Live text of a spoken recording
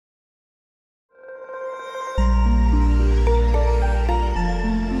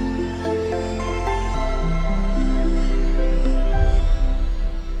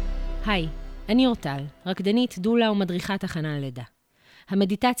אני אורטל, רקדנית, דולה ומדריכת הכנה ללידה.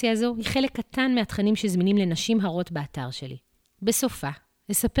 המדיטציה הזו היא חלק קטן מהתכנים שזמינים לנשים הרות באתר שלי. בסופה,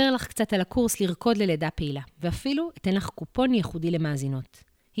 אספר לך קצת על הקורס לרקוד ללידה פעילה, ואפילו אתן לך קופון ייחודי למאזינות.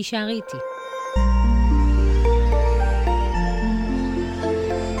 הישארי איתי.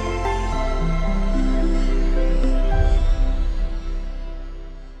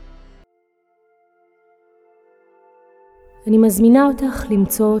 אני מזמינה אותך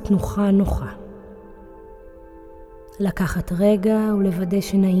למצוא תנוחה נוחה. לקחת רגע ולוודא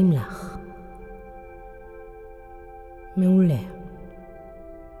שנעים לך. מעולה.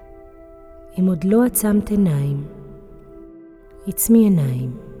 אם עוד לא עצמת עיניים, עצמי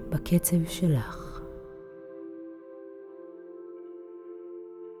עיניים בקצב שלך.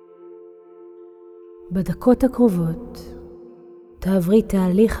 בדקות הקרובות תעברי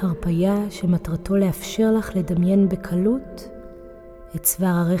תהליך הרפיה שמטרתו לאפשר לך לדמיין בקלות את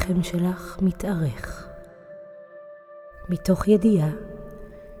צוואר הרחם שלך מתארך. מתוך ידיעה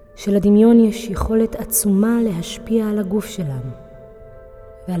שלדמיון יש יכולת עצומה להשפיע על הגוף שלנו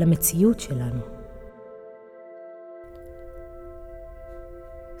ועל המציאות שלנו.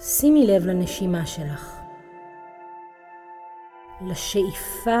 שימי לב לנשימה שלך,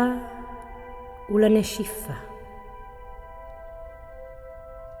 לשאיפה ולנשיפה.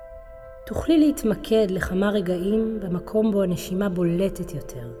 תוכלי להתמקד לכמה רגעים במקום בו הנשימה בולטת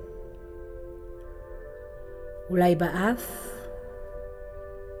יותר. אולי באף,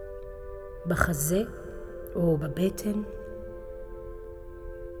 בחזה או בבטן.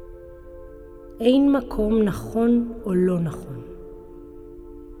 אין מקום נכון או לא נכון.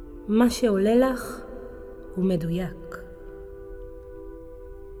 מה שעולה לך הוא מדויק.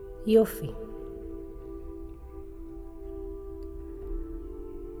 יופי.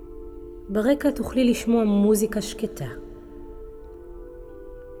 ברקע תוכלי לשמוע מוזיקה שקטה.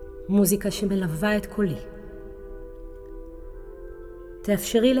 מוזיקה שמלווה את קולי.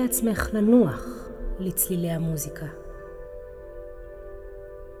 תאפשרי לעצמך לנוח לצלילי המוזיקה.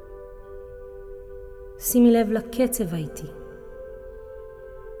 שימי לב לקצב האיטי.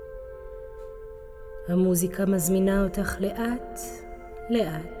 המוזיקה מזמינה אותך לאט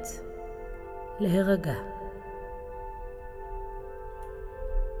לאט להירגע.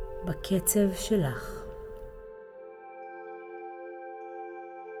 בקצב שלך.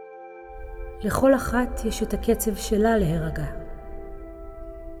 לכל אחת יש את הקצב שלה להירגע.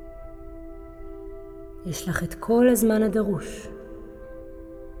 יש לך את כל הזמן הדרוש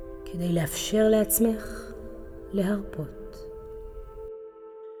כדי לאפשר לעצמך להרפות.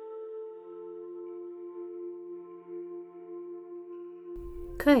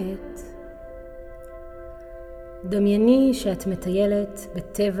 כעת, דמייני שאת מטיילת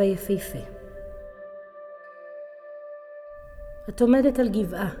בטבע יפהפה. את עומדת על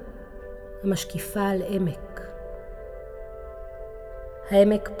גבעה המשקיפה על עמק.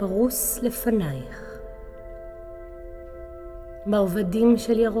 העמק פרוס לפנייך. מרבדים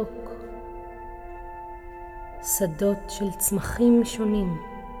של ירוק. שדות של צמחים שונים.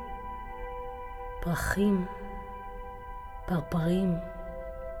 פרחים, פרפרים,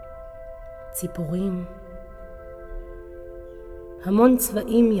 ציפורים. המון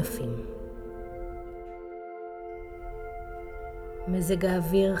צבעים יפים. מזג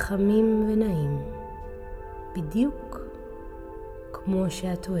האוויר חמים ונעים, בדיוק כמו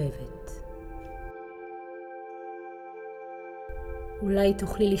שאת אוהבת. אולי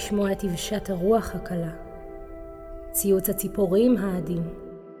תוכלי לשמוע את יבשת הרוח הקלה, ציוץ הציפורים העדין.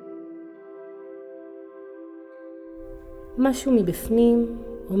 משהו מבפנים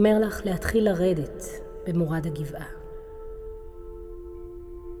אומר לך להתחיל לרדת במורד הגבעה.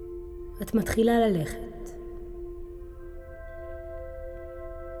 את מתחילה ללכת.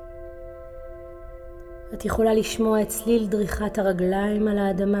 את יכולה לשמוע את צליל דריכת הרגליים על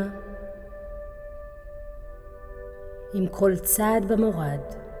האדמה. עם כל צעד במורד,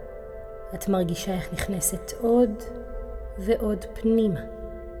 את מרגישה איך נכנסת עוד ועוד פנימה,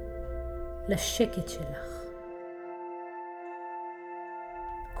 לשקט שלך.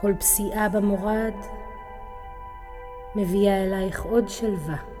 כל פסיעה במורד מביאה אלייך עוד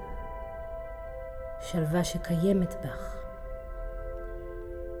שלווה. שלווה שקיימת בך.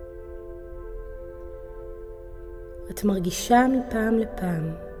 את מרגישה מפעם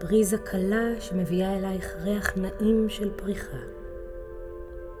לפעם בריזה קלה שמביאה אלייך ריח נעים של פריחה.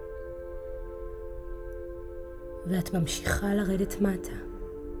 ואת ממשיכה לרדת מטה.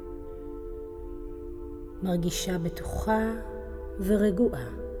 מרגישה בטוחה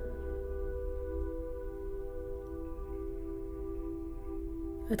ורגועה.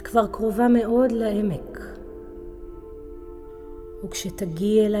 את כבר קרובה מאוד לעמק.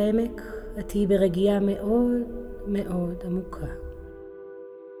 וכשתגיעי אל העמק, את תהיי ברגיעה מאוד מאוד עמוקה.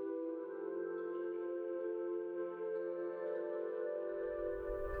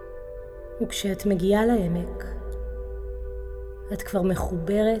 וכשאת מגיעה לעמק, את כבר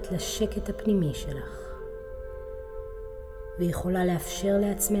מחוברת לשקט הפנימי שלך, ויכולה לאפשר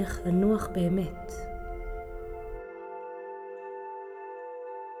לעצמך לנוח באמת.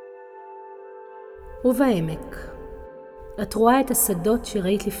 ובעמק, את רואה את השדות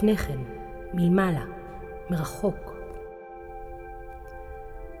שראית לפני כן, מלמעלה, מרחוק.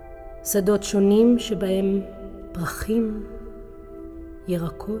 שדות שונים שבהם פרחים,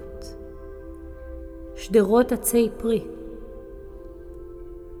 ירקות, שדרות עצי פרי.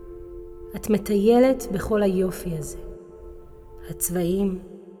 את מטיילת בכל היופי הזה, הצבעים,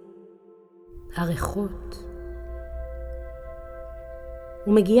 הריחות,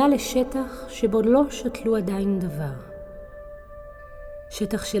 ומגיעה לשטח שבו לא שתלו עדיין דבר.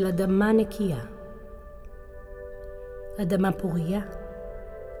 שטח של אדמה נקייה, אדמה פוריה,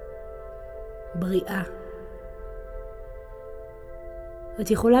 בריאה.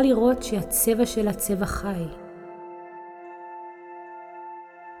 את יכולה לראות שהצבע שלה צבע חי,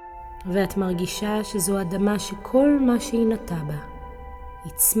 ואת מרגישה שזו אדמה שכל מה שהיא נטע בה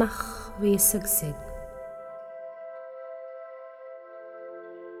יצמח וישגשג.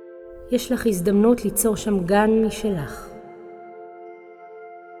 יש לך הזדמנות ליצור שם גן משלך.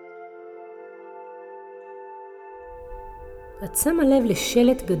 את שמה לב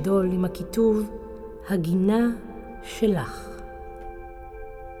לשלט גדול עם הכיתוב הגינה שלך,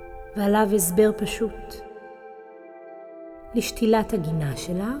 ועליו הסבר פשוט. לשתילת הגינה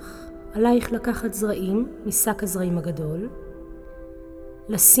שלך, עלייך לקחת זרעים משק הזרעים הגדול,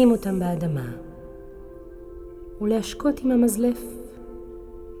 לשים אותם באדמה ולהשקות עם המזלף.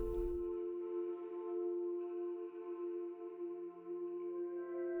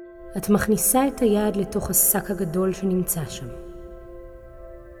 את מכניסה את היד לתוך השק הגדול שנמצא שם.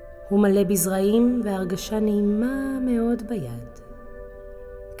 הוא מלא בזרעים והרגשה נעימה מאוד ביד.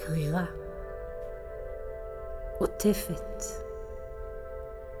 קרירה, עוטפת.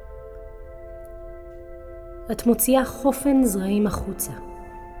 את מוציאה חופן זרעים החוצה,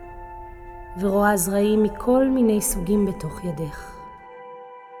 ורואה זרעים מכל מיני סוגים בתוך ידך.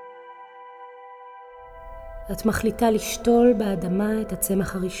 את מחליטה לשתול באדמה את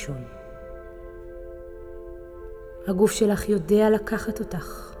הצמח הראשון. הגוף שלך יודע לקחת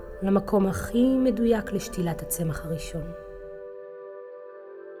אותך למקום הכי מדויק לשתילת הצמח הראשון.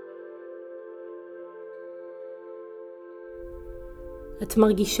 את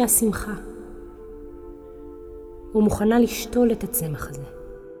מרגישה שמחה ומוכנה לשתול את הצמח הזה.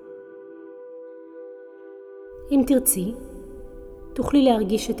 אם תרצי, תוכלי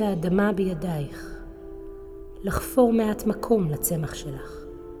להרגיש את האדמה בידייך, לחפור מעט מקום לצמח שלך,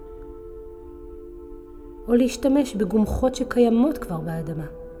 או להשתמש בגומחות שקיימות כבר באדמה.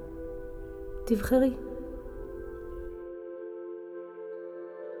 תבחרי.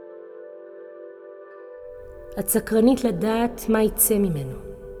 את סקרנית לדעת מה יצא ממנו.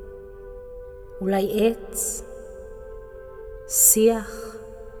 אולי עץ, שיח,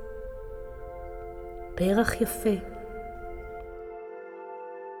 פרח יפה.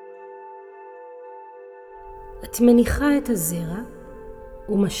 את מניחה את הזרע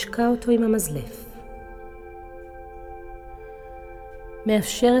ומשקה אותו עם המזלף.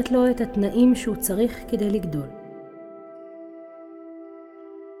 מאפשרת לו את התנאים שהוא צריך כדי לגדול.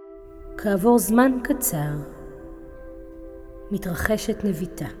 כעבור זמן קצר מתרחשת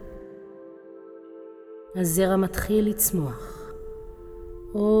נביטה. הזרע מתחיל לצמוח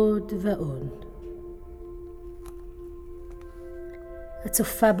עוד ועוד.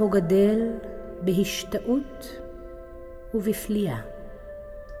 הצופה בו גדל בהשתאות ובפליאה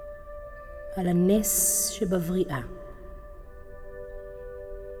על הנס שבבריאה,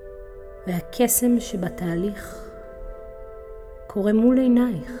 והקסם שבתהליך קורה מול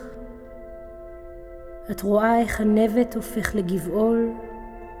עינייך. את רואה איך הנבט הופך לגבעול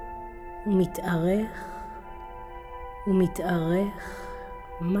ומתארך ומתארך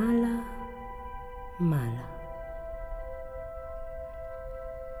מעלה מעלה.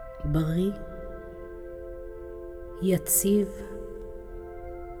 בריא, יציב,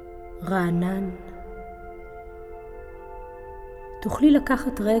 רענן. תוכלי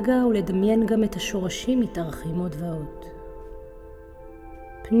לקחת רגע ולדמיין גם את השורשים מתארחים עוד ועוד.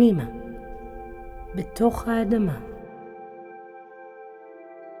 פנימה, בתוך האדמה.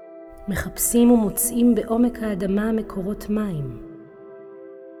 מחפשים ומוצאים בעומק האדמה מקורות מים.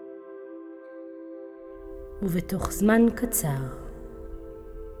 ובתוך זמן קצר,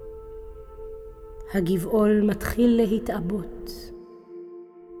 הגבעול מתחיל להתעבות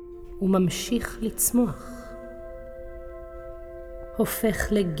וממשיך לצמוח. הופך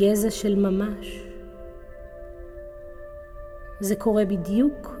לגזע של ממש. זה קורה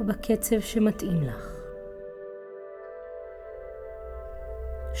בדיוק בקצב שמתאים לך,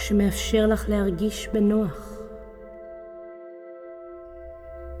 שמאפשר לך להרגיש בנוח.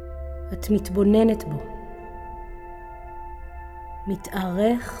 את מתבוננת בו,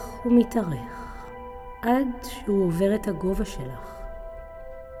 מתארך ומתארך, עד שהוא עובר את הגובה שלך.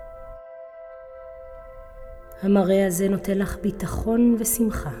 המראה הזה נותן לך ביטחון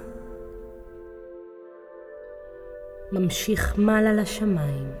ושמחה. ממשיך מעלה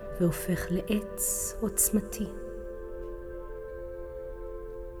לשמיים והופך לעץ עוצמתי.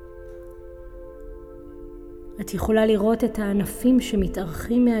 את יכולה לראות את הענפים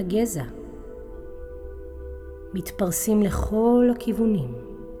שמתארחים מהגזע, מתפרסים לכל הכיוונים,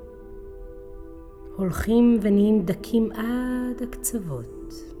 הולכים ונהיים דקים עד הקצוות.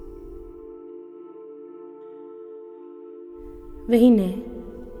 והנה,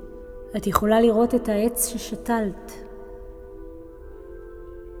 את יכולה לראות את העץ ששתלת.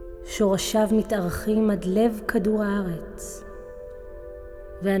 שורשיו מתארחים עד לב כדור הארץ,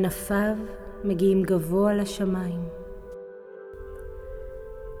 וענפיו מגיעים גבוה לשמיים.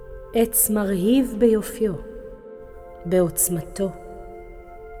 עץ מרהיב ביופיו, בעוצמתו.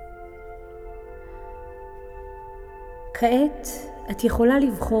 כעת את יכולה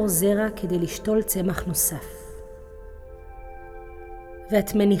לבחור זרע כדי לשתול צמח נוסף.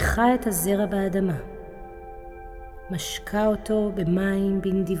 ואת מניחה את הזרע באדמה, משקה אותו במים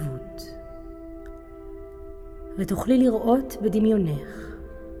בנדיבות, ותוכלי לראות בדמיונך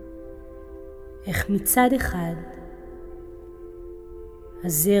איך מצד אחד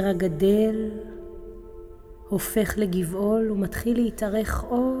הזרע גדל, הופך לגבעול ומתחיל להתארך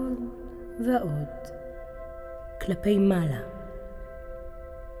עוד ועוד כלפי מעלה,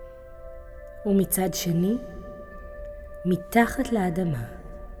 ומצד שני מתחת לאדמה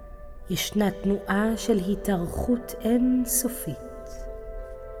ישנה תנועה של התארכות אין סופית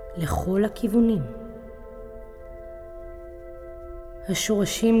לכל הכיוונים.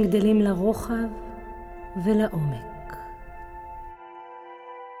 השורשים גדלים לרוחב ולעומק.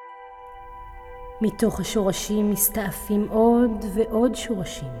 מתוך השורשים מסתעפים עוד ועוד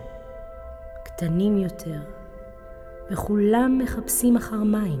שורשים, קטנים יותר, וכולם מחפשים אחר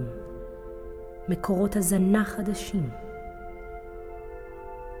מים, מקורות הזנה חדשים.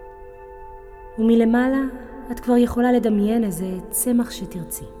 ומלמעלה את כבר יכולה לדמיין איזה צמח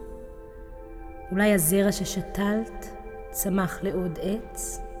שתרצי. אולי הזרע ששתלת צמח לעוד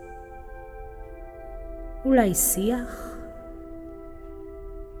עץ, אולי שיח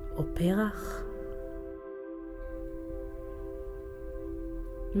או פרח.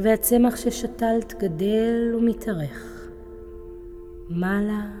 והצמח ששתלת גדל ומתארך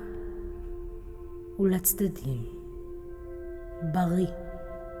מעלה ולצדדים, בריא,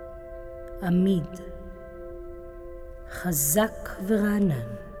 עמיד, חזק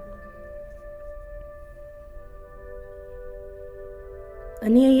ורענן.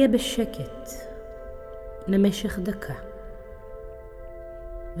 אני אהיה בשקט למשך דקה,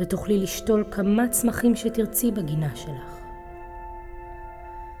 ותוכלי לשתול כמה צמחים שתרצי בגינה שלך.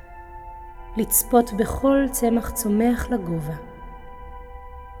 לצפות בכל צמח צומח לגובה,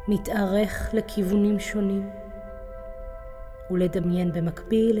 מתארך לכיוונים שונים, ולדמיין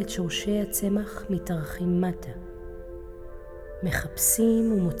במקביל את שורשי הצמח מתארחים מטה,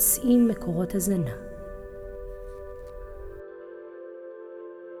 מחפשים ומוצאים מקורות הזנה.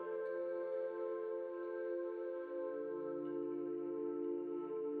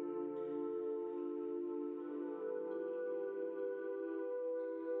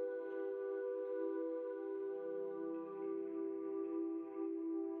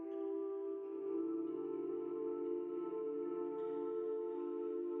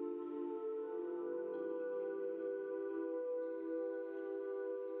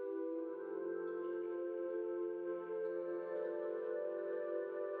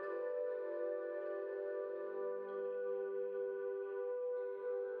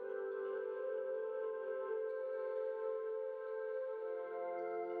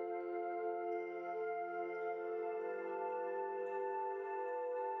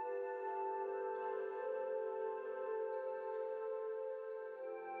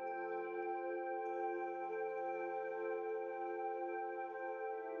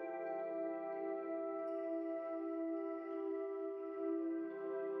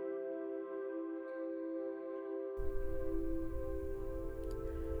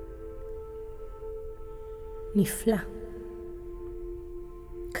 נפלא.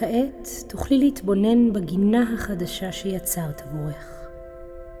 כעת תוכלי להתבונן בגינה החדשה שיצרת עבורך.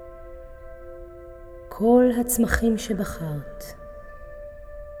 כל הצמחים שבחרת.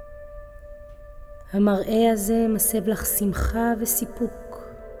 המראה הזה מסב לך שמחה וסיפוק,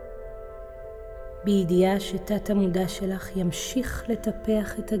 בידיעה שתת המודע שלך ימשיך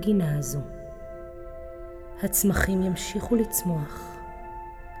לטפח את הגינה הזו. הצמחים ימשיכו לצמוח,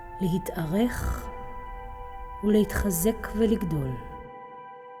 להתארך ולהתחזק ולגדול.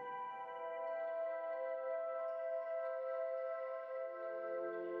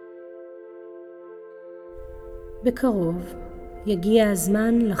 בקרוב יגיע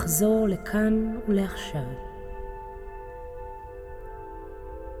הזמן לחזור לכאן ולעכשיו.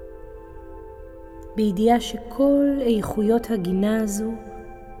 בידיעה שכל איכויות הגינה הזו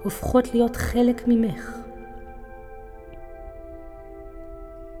הופכות להיות חלק ממך.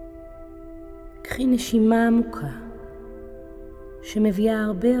 קחי נשימה עמוקה שמביאה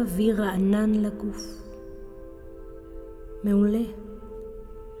הרבה אוויר רענן לגוף. מעולה.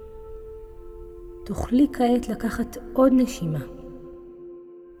 תוכלי כעת לקחת עוד נשימה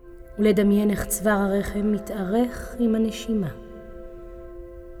ולדמיין איך צוואר הרחם מתארך עם הנשימה.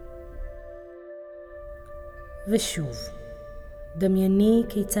 ושוב, דמייני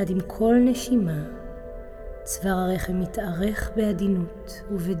כיצד עם כל נשימה צוואר הרחם מתארך בעדינות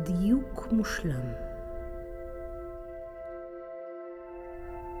ובדיוק מושלם.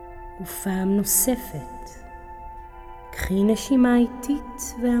 ופעם נוספת, קחי נשימה איטית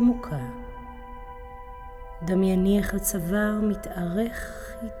ועמוקה. דמייני איך הצוואר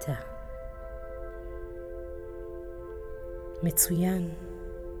מתארך איתה. מצוין.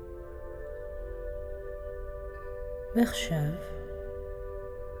 ועכשיו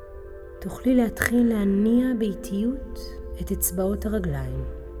תוכלי להתחיל להניע באיטיות את אצבעות הרגליים.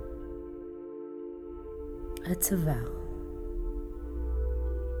 הצוואר,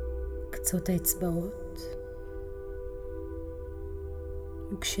 קצות האצבעות,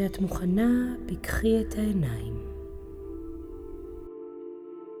 וכשאת מוכנה, פקחי את העיניים.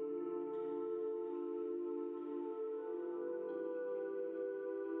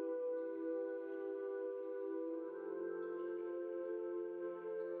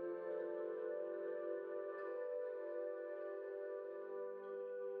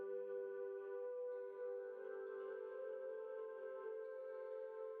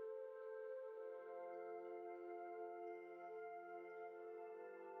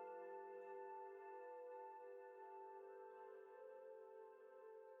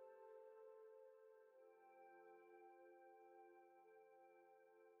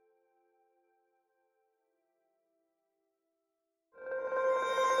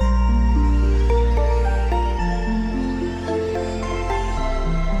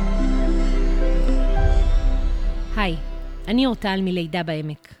 היי, אני אורטל מלידה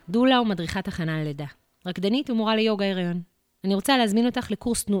בעמק, דולה ומדריכת הכנה ללידה, רקדנית ומורה ליוגה הריון. אני רוצה להזמין אותך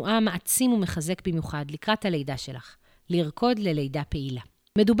לקורס תנועה מעצים ומחזק במיוחד לקראת הלידה שלך, לרקוד ללידה פעילה.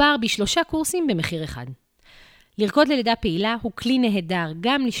 מדובר ב3 קורסים במחיר אחד. לרקוד ללידה פעילה הוא כלי נהדר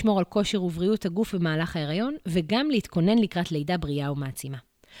גם לשמור על כושר ובריאות הגוף במהלך ההריון, וגם להתכונן לקראת לידה בריאה ומעצימה.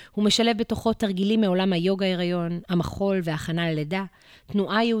 הוא משלב בתוכו תרגילים מעולם היוגה הריון, המחול וההכנה ללידה,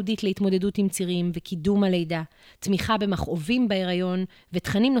 תנועה יהודית להתמודדות עם צירים וקידום הלידה, תמיכה במכאובים בהריון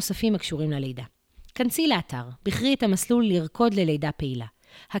ותכנים נוספים הקשורים ללידה. כנסי לאתר, בחרי את המסלול לרקוד ללידה פעילה.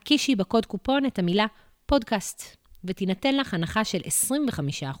 הקישי בקוד קופון את המילה פודקאסט, ותינתן לך הנחה של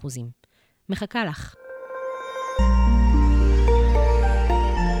 25%. מחכה לך.